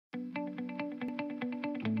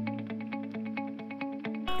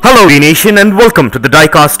Hello Dnation and welcome to the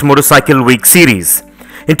Diecast Motorcycle Week series.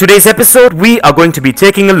 In today's episode, we are going to be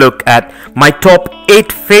taking a look at my top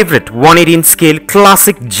 8 favorite 118 scale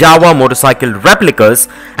classic Jawa motorcycle replicas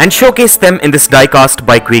and showcase them in this Diecast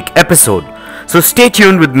Bike Week episode. So stay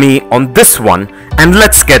tuned with me on this one and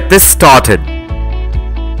let's get this started.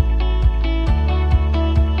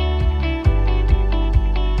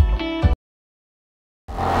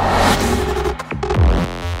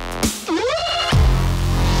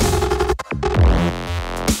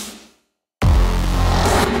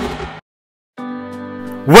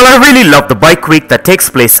 Well, I really love the Bike Week that takes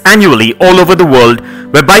place annually all over the world,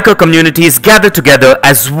 where biker communities gather together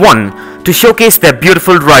as one to showcase their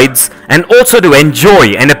beautiful rides and also to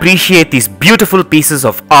enjoy and appreciate these beautiful pieces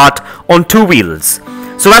of art on two wheels.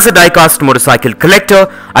 So as a Diecast motorcycle collector,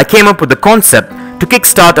 I came up with the concept to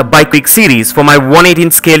kickstart a Bike Week series for my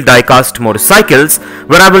 118 scale Diecast motorcycles,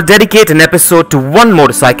 where I will dedicate an episode to one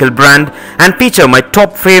motorcycle brand and feature my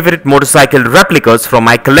top favorite motorcycle replicas from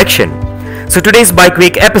my collection. So today's Bike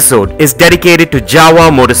Week episode is dedicated to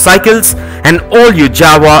Jawa motorcycles and all you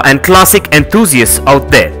Jawa and classic enthusiasts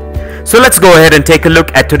out there. So let's go ahead and take a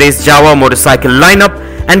look at today's Jawa motorcycle lineup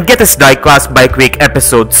and get this Diecast Bike Week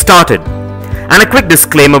episode started. And a quick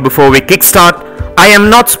disclaimer before we kickstart, I am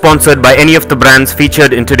not sponsored by any of the brands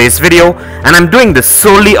featured in today's video, and I'm doing this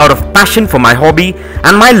solely out of passion for my hobby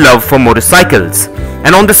and my love for motorcycles.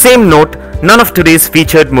 And on the same note, none of today's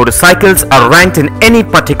featured motorcycles are ranked in any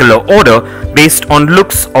particular order based on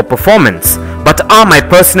looks or performance, but are my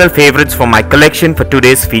personal favorites for my collection for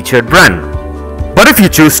today's featured brand. But if you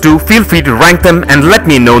choose to, feel free to rank them and let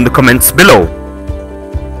me know in the comments below.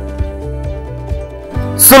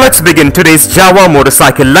 So let's begin today's Jawa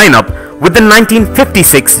motorcycle lineup with the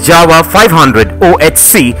 1956 Jawa 500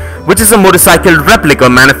 OHC, which is a motorcycle replica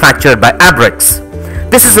manufactured by Abrex.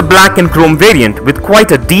 This is a black and chrome variant with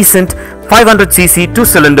quite a decent 500cc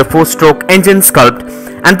 2-cylinder 4-stroke engine sculpt,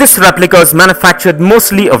 and this replica is manufactured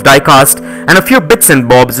mostly of die-cast and a few bits and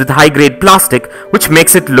bobs with high-grade plastic, which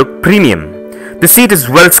makes it look premium. The seat is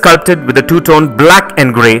well sculpted with a two-tone black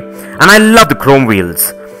and grey, and I love the chrome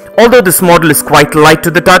wheels. Although this model is quite light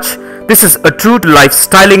to the touch, this is a true-to-life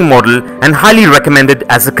styling model and highly recommended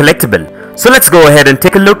as a collectible. So let's go ahead and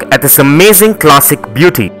take a look at this amazing classic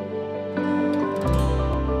beauty.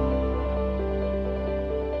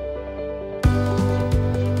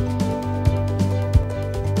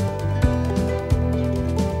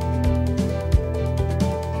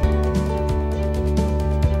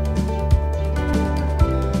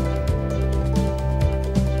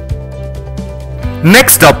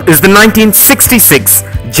 Next up is the 1966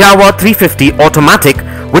 Jawa 350 Automatic,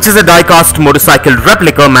 which is a die-cast motorcycle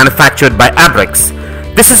replica manufactured by Abrex.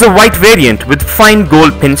 This is a white variant with fine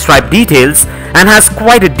gold pinstripe details and has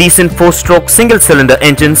quite a decent 4-stroke single-cylinder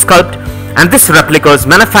engine sculpt, and this replica is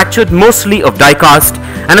manufactured mostly of die-cast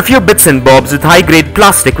and a few bits and bobs with high-grade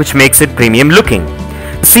plastic, which makes it premium looking.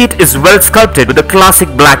 The seat is well sculpted with a classic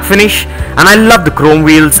black finish, and I love the chrome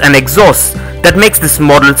wheels and exhausts that makes this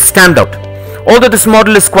model stand out. Although this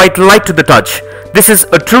model is quite light to the touch, this is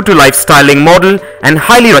a true-to-life styling model and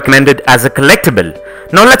highly recommended as a collectible.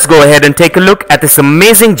 Now let's go ahead and take a look at this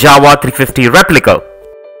amazing Jawa 350 replica.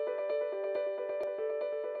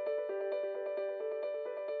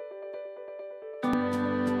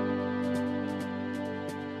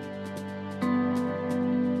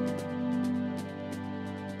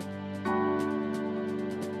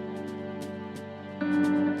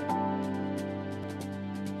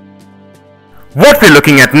 What we're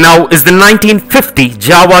looking at now is the 1950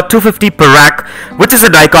 Jawa 250 Perak, which is a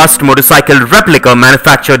die-cast motorcycle replica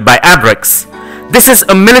manufactured by Abrex. This is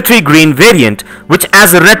a military green variant which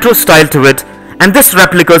has a retro style to it, and this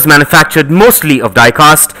replica is manufactured mostly of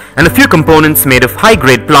die-cast and a few components made of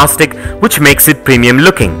high-grade plastic, which makes it premium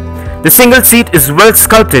looking. The single seat is well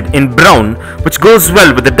sculpted in brown, which goes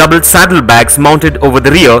well with the double saddlebags mounted over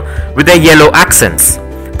the rear with their yellow accents.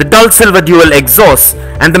 The dull silver dual exhaust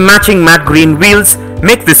and the matching matte green wheels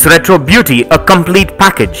make this retro beauty a complete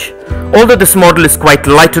package. Although this model is quite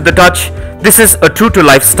light to the touch, this is a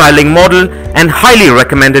true-to-life styling model and highly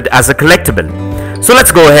recommended as a collectible. So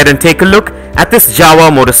let's go ahead and take a look at this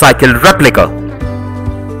Jawa motorcycle replica.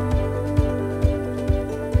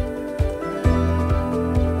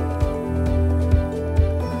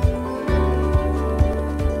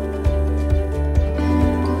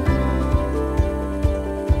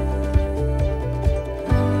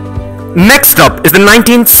 Next up is the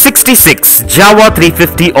 1966 Jawa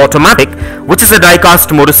 350 Automatic, which is a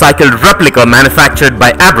die-cast motorcycle replica manufactured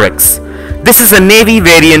by Abrex. This is a navy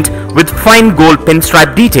variant with fine gold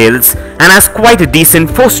pinstripe details and has quite a decent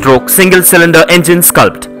 4-stroke single-cylinder engine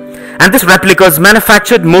sculpt. and this replica is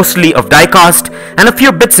manufactured mostly of die-cast and a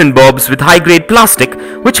few bits and bobs with high-grade plastic,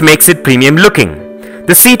 which makes it premium looking.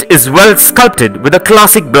 The seat is well sculpted with a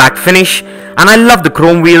classic black finish, and I love the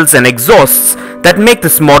chrome wheels and exhausts that make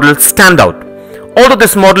this model stand out. Although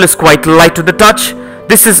this model is quite light to the touch,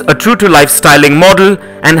 this is a true to life styling model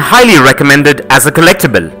and highly recommended as a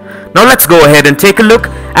collectible. Now let's go ahead and take a look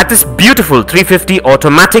at this beautiful 350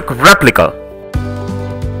 automatic replica.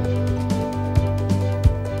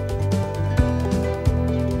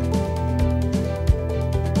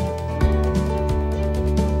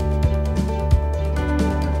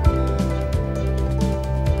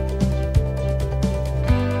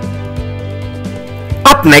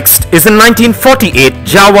 Up next is a 1948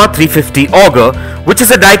 Jawa 350 Ogar, which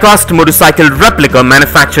is a die-cast motorcycle replica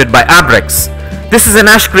manufactured by Abrex. This is an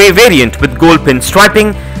ash grey variant with gold pin striping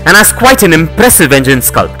and has quite an impressive engine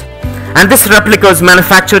sculpt. And this replica is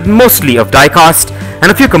manufactured mostly of die-cast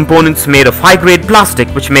and a few components made of high-grade plastic,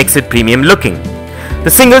 which makes it premium looking.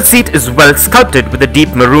 The single seat is well sculpted with a deep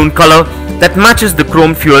maroon color that matches the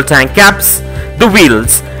chrome fuel tank caps, the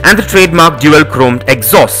wheels and the trademark dual chromed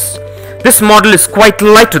exhausts. This model is quite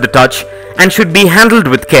light to the touch and should be handled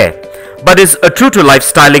with care, but is a true to life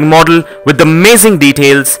styling model with amazing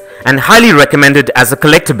details and highly recommended as a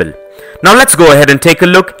collectible. Now let's go ahead and take a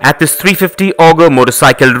look at this 350 Ogar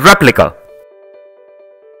motorcycle replica.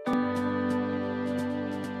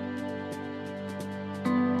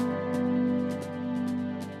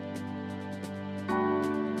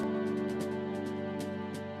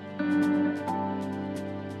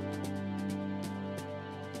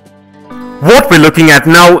 What we're looking at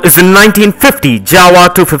now is a 1950 Jawa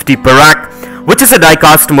 250 Perak, which is a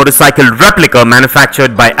die-cast motorcycle replica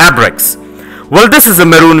manufactured by Abrex. Well, this is a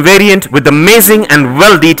maroon variant with amazing and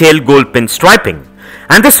well-detailed gold pin striping.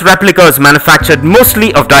 And this replica is manufactured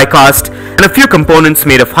mostly of die-cast and a few components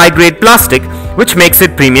made of high-grade plastic, which makes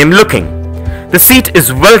it premium looking. The seat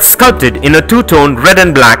is well sculpted in a two-tone red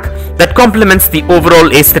and black that complements the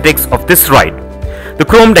overall aesthetics of this ride. The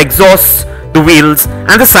chromed exhausts, the wheels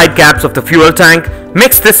and the side caps of the fuel tank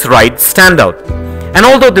makes this ride stand out. And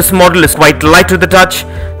although this model is quite light to the touch,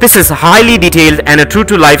 this is highly detailed and a true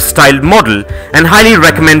to life styled model and highly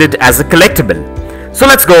recommended as a collectible. So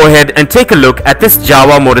let's go ahead and take a look at this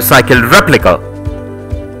Jawa motorcycle replica.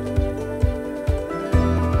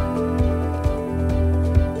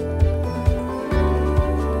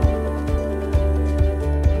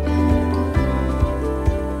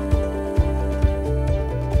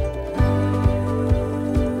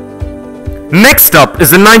 Next up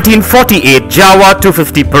is a 1948 Jawa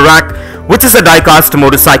 250 Perak, which is a die-cast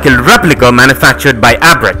motorcycle replica manufactured by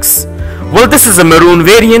Abrex. Well, this is a maroon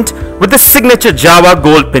variant with the signature Jawa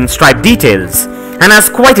gold pinstripe details and has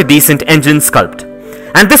quite a decent engine sculpt.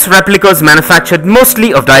 And this replica is manufactured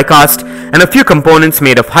mostly of die-cast and a few components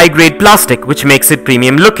made of high-grade plastic, which makes it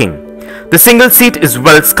premium looking. The single seat is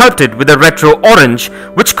well sculpted with a retro orange,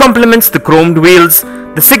 which complements the chromed wheels,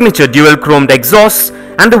 the signature dual chromed exhausts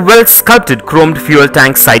and the well sculpted chromed fuel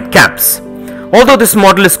tank side caps. Although this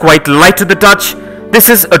model is quite light to the touch, this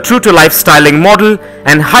is a true to life styling model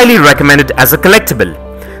and highly recommended as a collectible.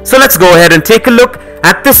 So let's go ahead and take a look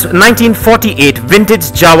at this 1948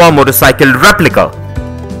 vintage Jawa motorcycle replica.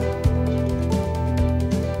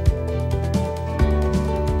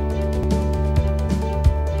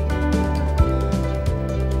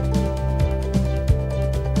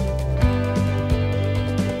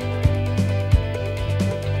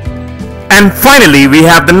 And finally, we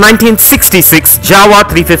have the 1966 Jawa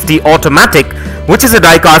 350 Automatic, which is a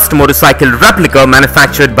die-cast motorcycle replica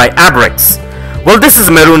manufactured by Abrex. Well, this is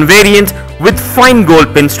a maroon variant with fine gold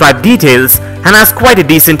pinstripe details and has quite a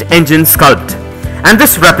decent engine sculpt. And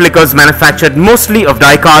this replica is manufactured mostly of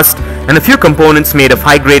die-cast and a few components made of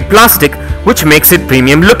high-grade plastic, which makes it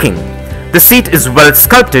premium looking. The seat is well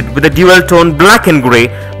sculpted with a dual tone black and grey,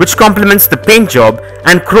 which complements the paint job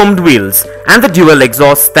and chromed wheels and the dual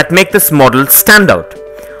exhausts that make this model stand out.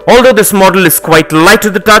 Although this model is quite light to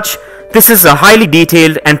the touch, this is a highly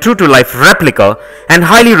detailed and true to life replica and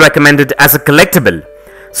highly recommended as a collectible.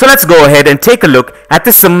 So let's go ahead and take a look at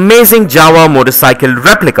this amazing Jawa motorcycle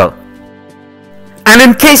replica. And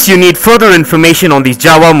in case you need further information on these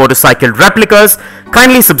Jawa motorcycle replicas,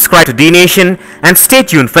 kindly subscribe to Dnation and stay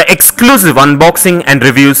tuned for exclusive unboxing and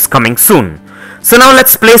reviews coming soon. So now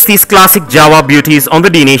let's place these classic Jawa beauties on the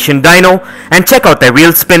Dnation dyno and check out their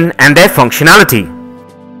wheel spin and their functionality.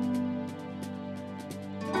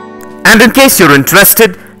 And in case you're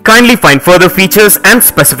interested, kindly find further features and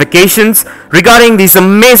specifications regarding these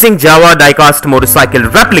amazing Jawa diecast motorcycle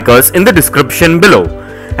replicas in the description below.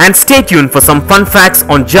 And stay tuned for some fun facts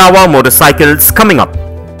on Jawa motorcycles coming up.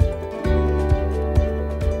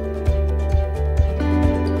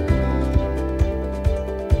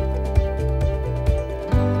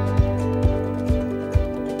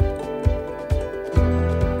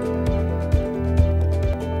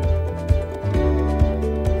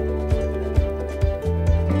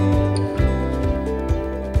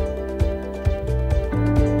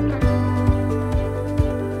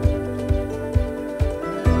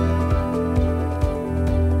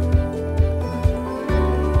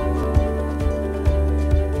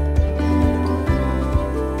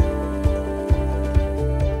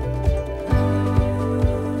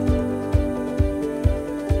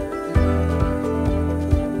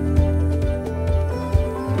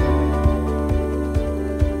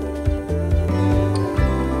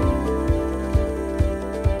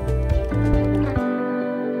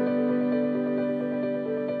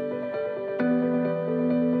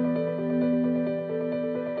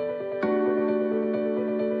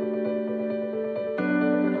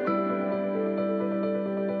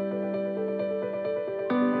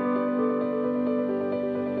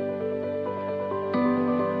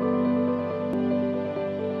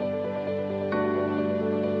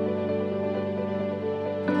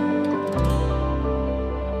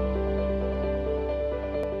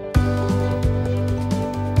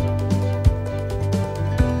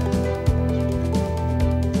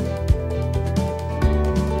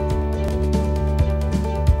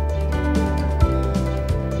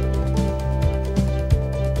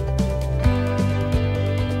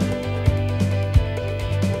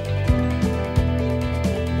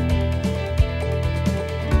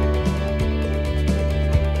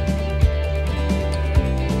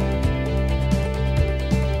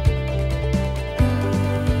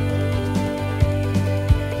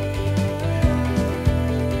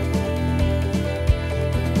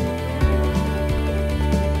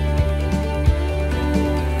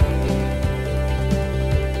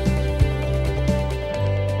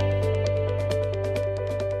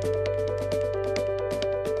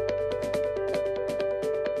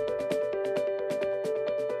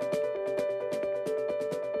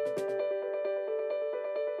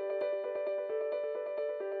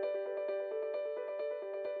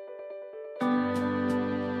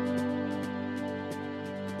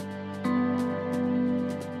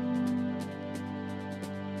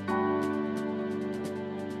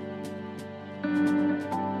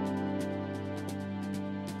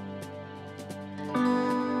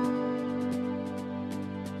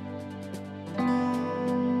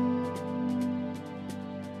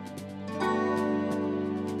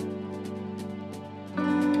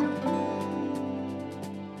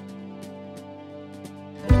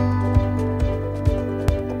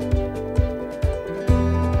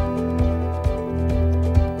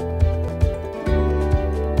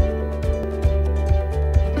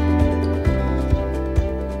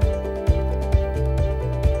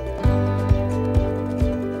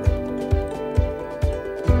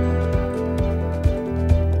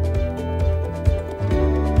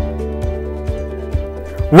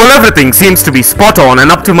 Well, everything seems to be spot on and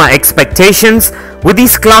up to my expectations with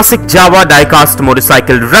these classic Jawa Diecast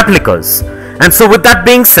Motorcycle replicas. And so with that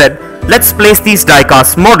being said, let's place these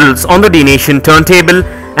diecast models on the Dnation turntable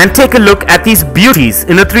and take a look at these beauties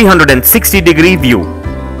in a 360-degree view.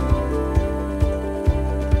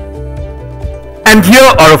 And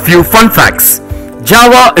here are a few fun facts.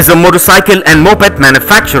 Jawa is a motorcycle and moped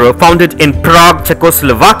manufacturer founded in Prague,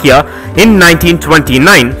 Czechoslovakia in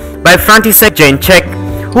 1929 by František Janeček,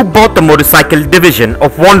 who bought the motorcycle division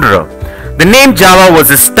of Wanderer. The name Jawa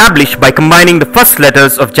was established by combining the first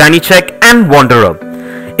letters of Janeček and Wanderer.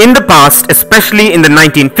 In the past, especially in the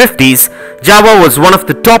 1950s, Jawa was one of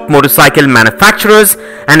the top motorcycle manufacturers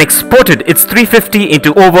and exported its 350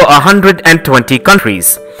 into over 120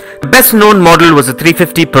 countries. The best known model was the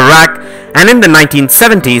 350 Perak, and in the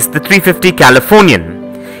 1970s the 350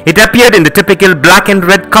 Californian. It appeared in the typical black and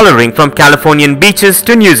red coloring from Californian beaches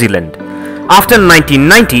to New Zealand. After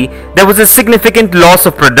 1990, there was a significant loss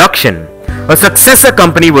of production. A successor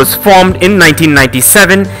company was formed in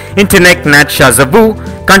 1997 in Tenek Nat Shazavu,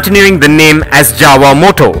 continuing the name as Jawa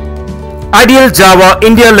Moto. Ideal Jawa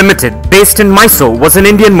India Limited, based in Maisto, was an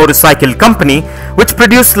Indian motorcycle company which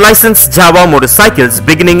produced licensed Jawa motorcycles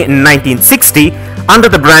beginning in 1960 under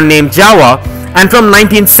the brand name Jawa and from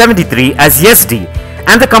 1973 as Yezdi,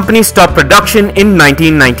 and the company stopped production in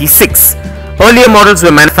 1996. Earlier models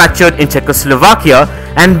were manufactured in Czechoslovakia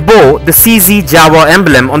and bore the CZ Jawa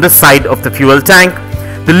emblem on the side of the fuel tank.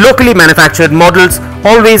 The locally manufactured models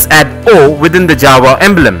always add O within the Jawa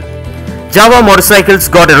emblem. Jawa Motorcycles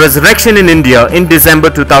got a resurrection in India in December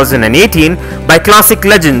 2018 by Classic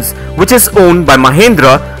Legends, which is owned by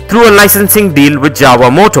Mahindra through a licensing deal with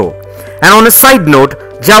Jawa Moto. And on a side note,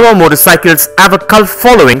 Jawa Motorcycles have a cult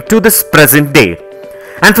following to this present day.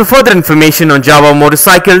 And for further information on Jawa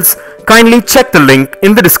Motorcycles, kindly check the link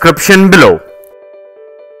in the description below.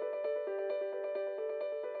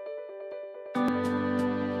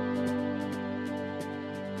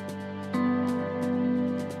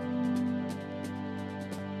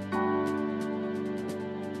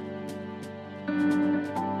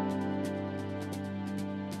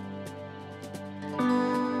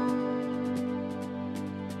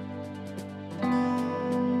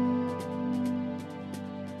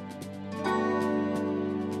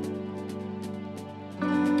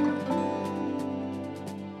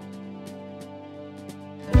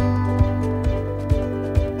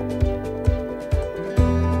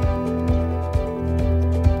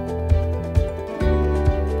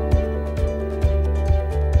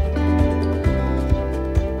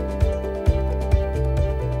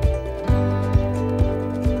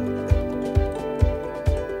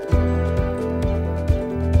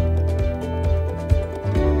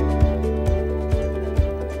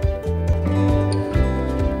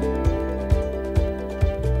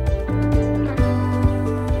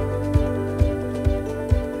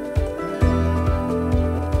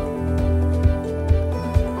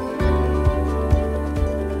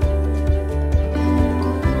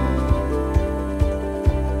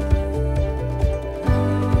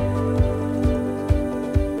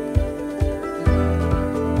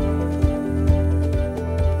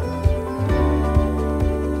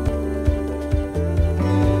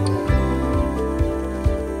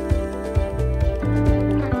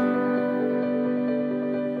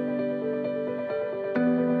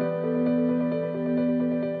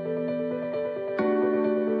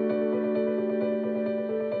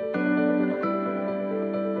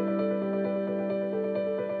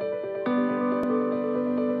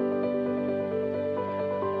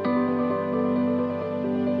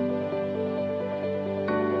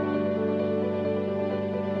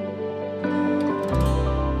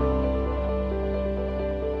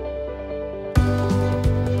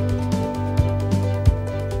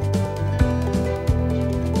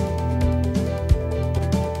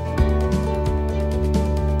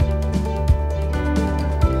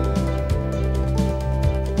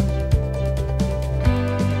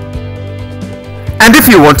 And if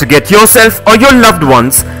you want to get yourself or your loved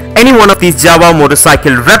ones any one of these Jawa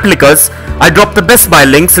motorcycle replicas, I drop the Best Buy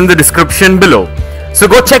links in the description below. So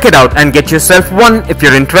go check it out and get yourself one if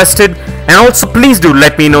you're interested, and also please do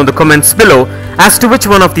let me know in the comments below as to which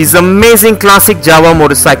one of these amazing classic Jawa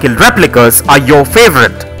motorcycle replicas are your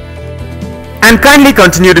favorite. And kindly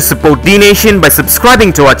continue to support Dnation by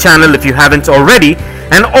subscribing to our channel if you haven't already,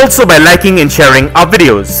 and also by liking and sharing our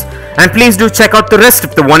videos. And please do check out the rest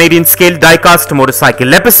of the 1/18 scale diecast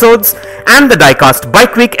motorcycle episodes and the diecast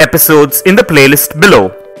bike week episodes in the playlist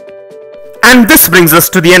below. And this brings us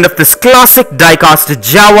to the end of this classic diecast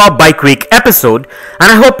Jawa bike week episode,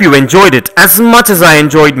 and I hope you enjoyed it as much as I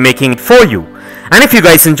enjoyed making it for you. And if you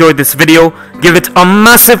guys enjoyed this video, give it a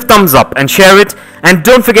massive thumbs up and share it, and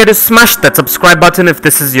don't forget to smash that subscribe button if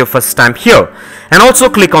this is your first time here, and also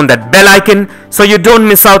click on that bell icon so you don't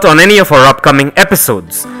miss out on any of our upcoming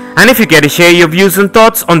episodes. And if you care to share your views and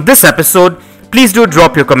thoughts on this episode, please do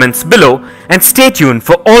drop your comments below and stay tuned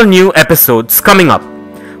for all new episodes coming up.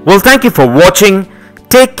 Well, thank you for watching,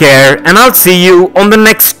 take care, and I'll see you on the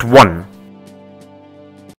next one.